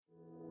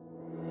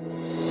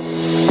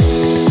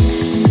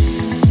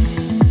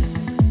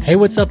Hey,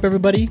 what's up,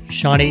 everybody?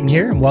 Sean Ayton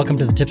here, and welcome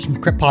to the Tips from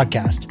Crypt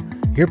podcast,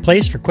 your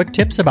place for quick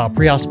tips about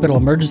pre-hospital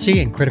emergency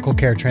and critical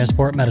care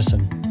transport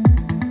medicine.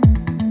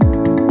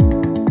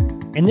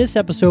 In this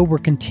episode, we're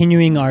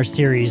continuing our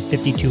series,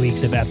 52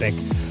 Weeks of Epic,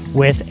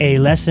 with a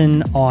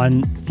lesson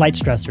on flight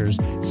stressors,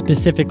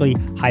 specifically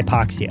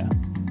hypoxia.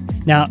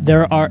 Now,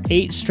 there are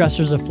 8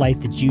 stressors of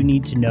flight that you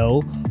need to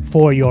know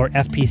for your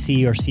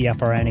FPC or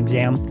CFRN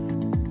exam,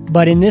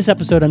 but in this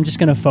episode, I'm just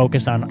going to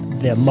focus on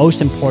the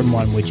most important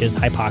one, which is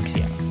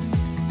hypoxia.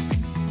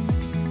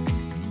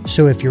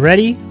 So if you're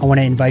ready, I want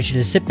to invite you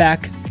to sit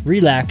back,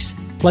 relax,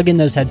 plug in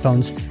those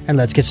headphones, and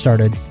let's get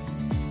started.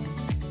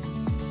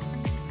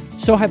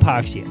 So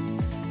hypoxia.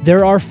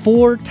 There are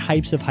 4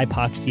 types of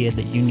hypoxia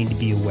that you need to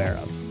be aware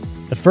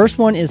of. The first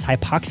one is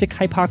hypoxic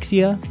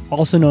hypoxia,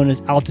 also known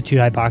as altitude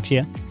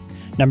hypoxia.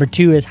 Number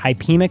 2 is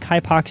hypemic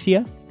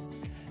hypoxia.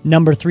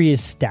 Number 3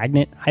 is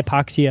stagnant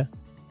hypoxia.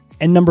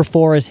 And number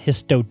 4 is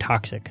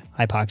histotoxic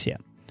hypoxia.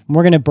 And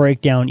we're going to break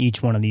down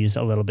each one of these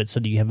a little bit so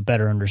that you have a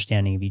better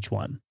understanding of each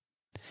one.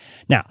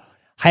 Now,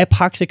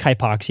 hypoxic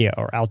hypoxia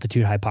or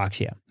altitude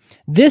hypoxia.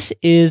 This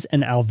is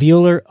an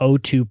alveolar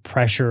O2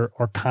 pressure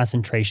or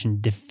concentration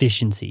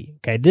deficiency.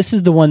 Okay, this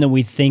is the one that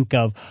we think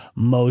of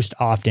most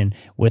often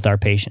with our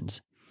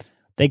patients.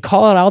 They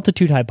call it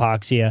altitude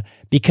hypoxia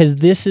because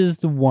this is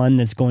the one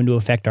that's going to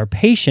affect our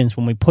patients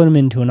when we put them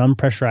into an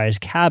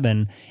unpressurized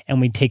cabin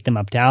and we take them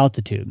up to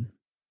altitude.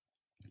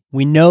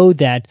 We know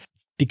that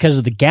because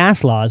of the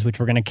gas laws, which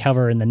we're going to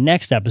cover in the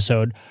next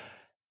episode,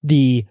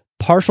 the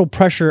partial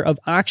pressure of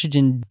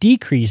oxygen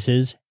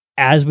decreases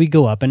as we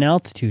go up in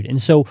altitude.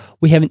 And so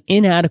we have an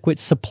inadequate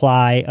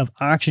supply of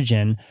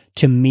oxygen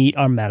to meet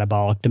our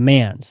metabolic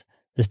demands.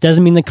 This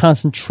doesn't mean the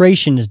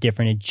concentration is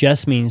different. It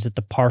just means that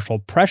the partial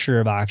pressure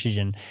of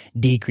oxygen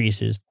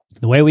decreases.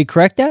 The way we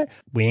correct that,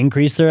 we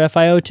increase their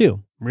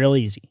FiO2. Real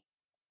easy.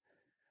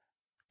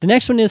 The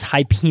next one is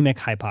hypemic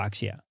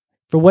hypoxia.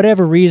 For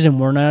whatever reason,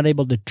 we're not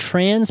able to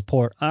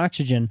transport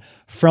oxygen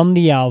from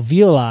the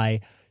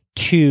alveoli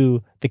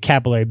to the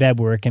capillary bed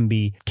where it can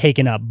be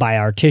taken up by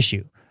our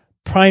tissue.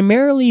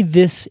 Primarily,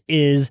 this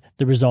is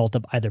the result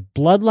of either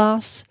blood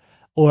loss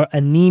or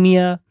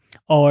anemia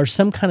or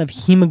some kind of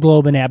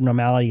hemoglobin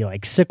abnormality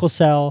like sickle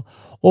cell,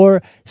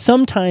 or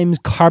sometimes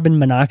carbon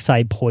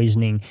monoxide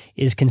poisoning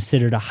is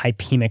considered a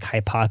hypemic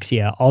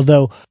hypoxia,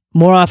 although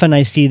more often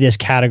I see this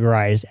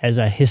categorized as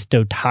a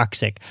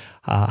histotoxic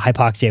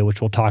hypoxia, which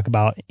we'll talk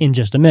about in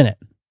just a minute.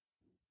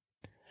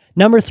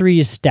 Number 3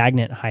 is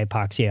stagnant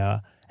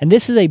hypoxia. And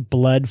this is a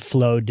blood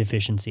flow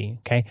deficiency,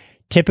 okay?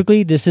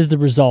 Typically, this is the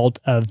result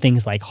of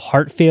things like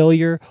heart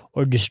failure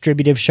or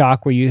distributive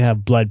shock where you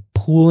have blood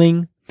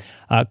pooling.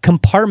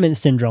 Compartment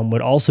syndrome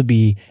would also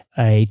be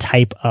a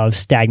type of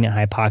stagnant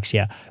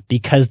hypoxia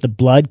because the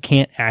blood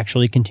can't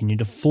actually continue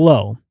to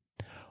flow.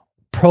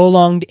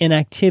 Prolonged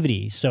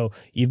inactivity. So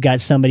you've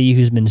got somebody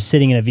who's been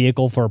sitting in a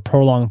vehicle for a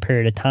prolonged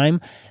period of time.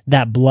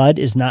 That blood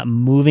is not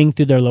moving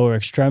through their lower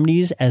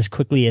extremities as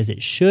quickly as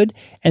it should,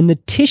 and the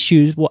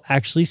tissues will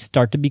actually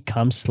start to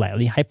become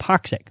slightly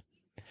hypoxic.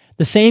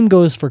 The same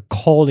goes for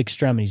cold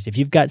extremities. If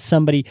you've got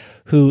somebody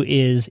who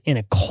is in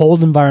a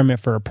cold environment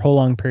for a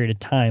prolonged period of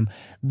time,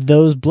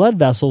 those blood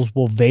vessels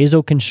will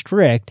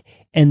vasoconstrict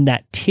and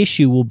that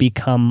tissue will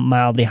become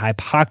mildly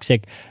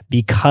hypoxic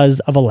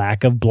because of a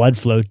lack of blood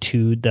flow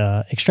to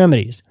the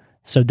extremities.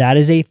 So that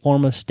is a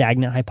form of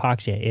stagnant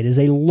hypoxia. It is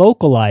a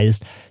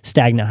localized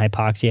stagnant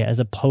hypoxia as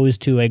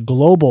opposed to a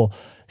global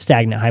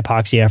stagnant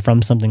hypoxia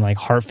from something like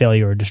heart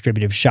failure or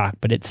distributive shock,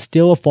 but it's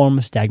still a form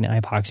of stagnant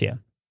hypoxia.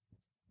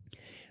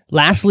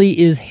 Lastly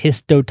is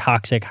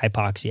histotoxic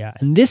hypoxia,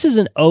 and this is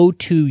an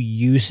O2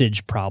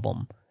 usage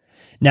problem.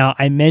 Now,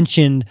 I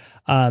mentioned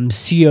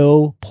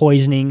CO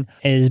poisoning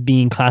is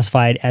being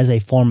classified as a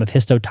form of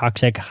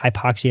histotoxic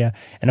hypoxia.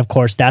 And of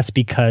course, that's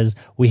because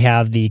we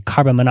have the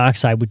carbon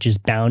monoxide, which is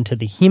bound to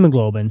the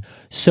hemoglobin.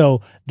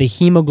 So the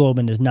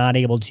hemoglobin is not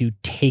able to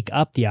take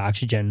up the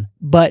oxygen.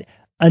 But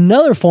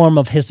another form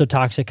of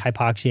histotoxic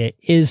hypoxia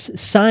is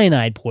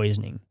cyanide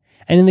poisoning.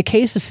 And in the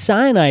case of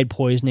cyanide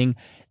poisoning,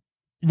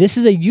 this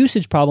is a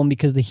usage problem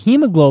because the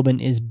hemoglobin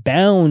is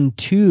bound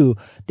to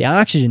the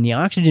oxygen. The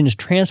oxygen is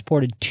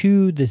transported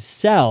to the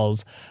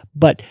cells.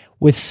 But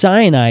with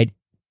cyanide,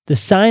 the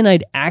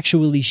cyanide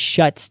actually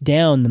shuts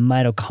down the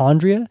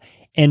mitochondria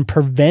and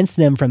prevents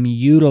them from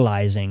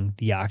utilizing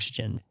the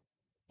oxygen.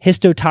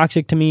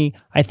 Histotoxic to me,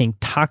 I think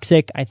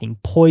toxic, I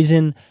think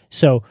poison.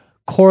 So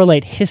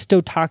correlate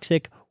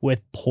histotoxic with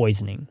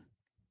poisoning.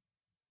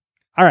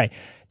 All right.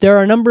 There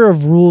are a number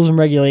of rules and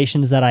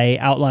regulations that I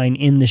outline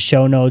in the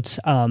show notes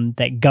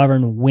that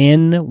govern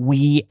when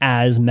we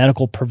as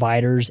medical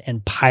providers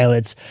and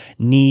pilots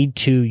need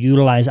to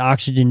utilize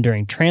oxygen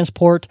during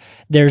transport.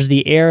 There's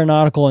the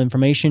Aeronautical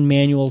Information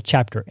Manual,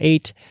 Chapter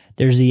 8.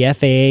 There's the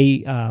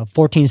FAA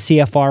 14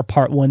 CFR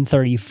Part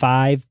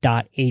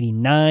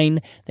 135.89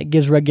 that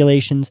gives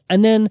regulations.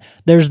 And then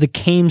there's the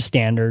CAIM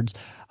standards.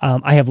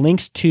 I have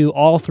links to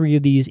all 3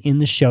 of these in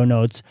the show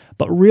notes,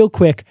 but real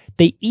quick,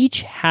 they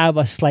each have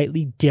a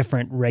slightly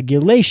different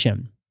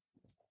regulation.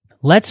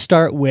 Let's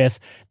start with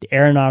the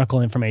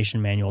Aeronautical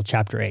Information Manual,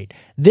 Chapter 8.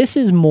 This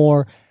is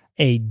more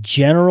a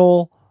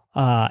general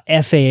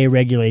FAA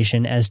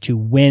regulation as to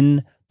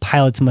when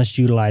pilots must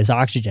utilize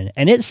oxygen.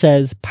 And it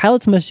says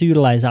pilots must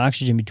utilize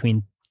oxygen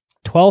between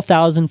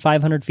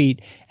 12,500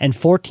 feet and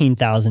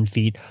 14,000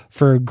 feet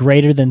for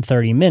greater than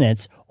 30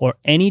 minutes or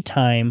any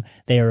time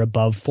they are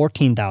above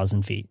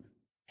 14,000 feet.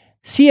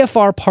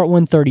 CFR Part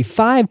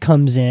 135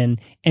 comes in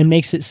and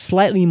makes it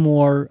slightly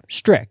more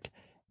strict.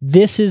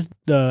 This is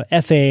the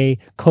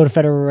FAA Code of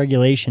Federal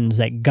Regulations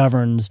that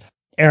governs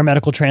air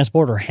medical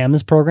transport or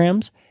HEMS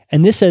programs.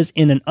 And this says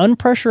in an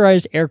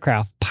unpressurized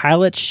aircraft,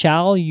 pilots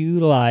shall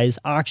utilize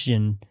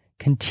oxygen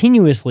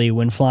continuously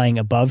when flying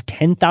above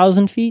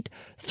 10,000 feet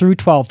through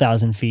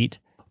 12,000 feet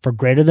for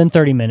greater than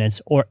 30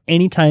 minutes or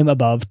any time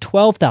above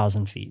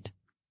 12,000 feet.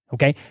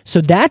 Okay,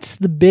 so that's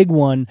the big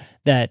one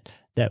that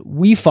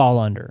we fall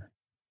under.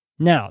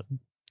 Now,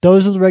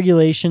 those are the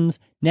regulations.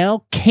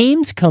 Now,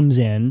 CAMES comes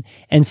in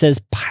and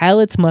says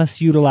pilots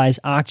must utilize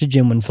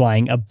oxygen when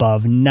flying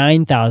above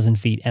 9,000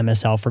 feet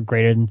MSL for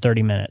greater than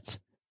 30 minutes.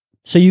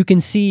 So you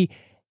can see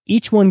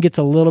each one gets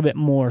a little bit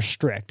more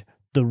strict.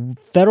 The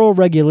federal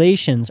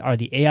regulations are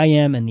the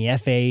AIM and the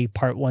FAA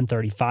Part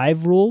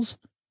 135 rules.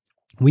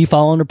 We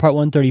fall under Part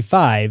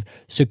 135,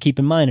 so keep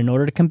in mind, in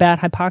order to combat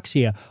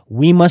hypoxia,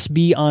 we must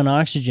be on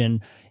oxygen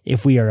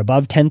if we are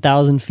above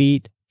 10,000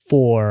 feet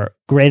for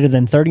greater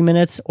than 30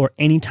 minutes or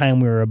any time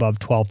we are above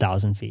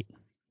 12,000 feet.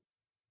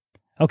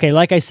 Okay,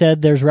 like I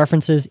said, there's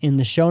references in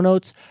the show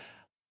notes.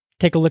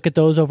 Take a look at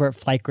those over at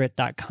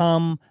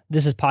flightgrit.com.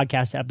 This is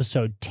podcast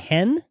episode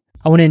 10.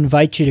 I want to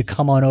invite you to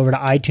come on over to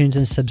iTunes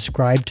and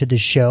subscribe to the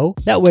show.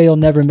 That way you'll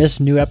never miss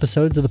new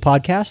episodes of the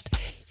podcast.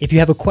 If you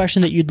have a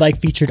question that you'd like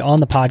featured on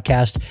the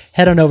podcast,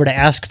 head on over to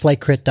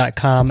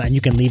askflightgrit.com and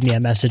you can leave me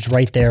a message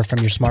right there from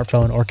your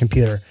smartphone or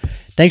computer.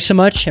 Thanks so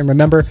much, and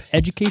remember,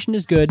 education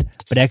is good,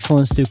 but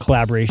excellence through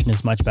collaboration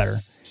is much better.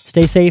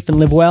 Stay safe and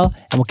live well,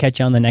 and we'll catch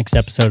you on the next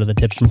episode of the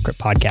Tips from Crit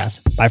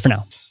podcast. Bye for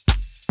now.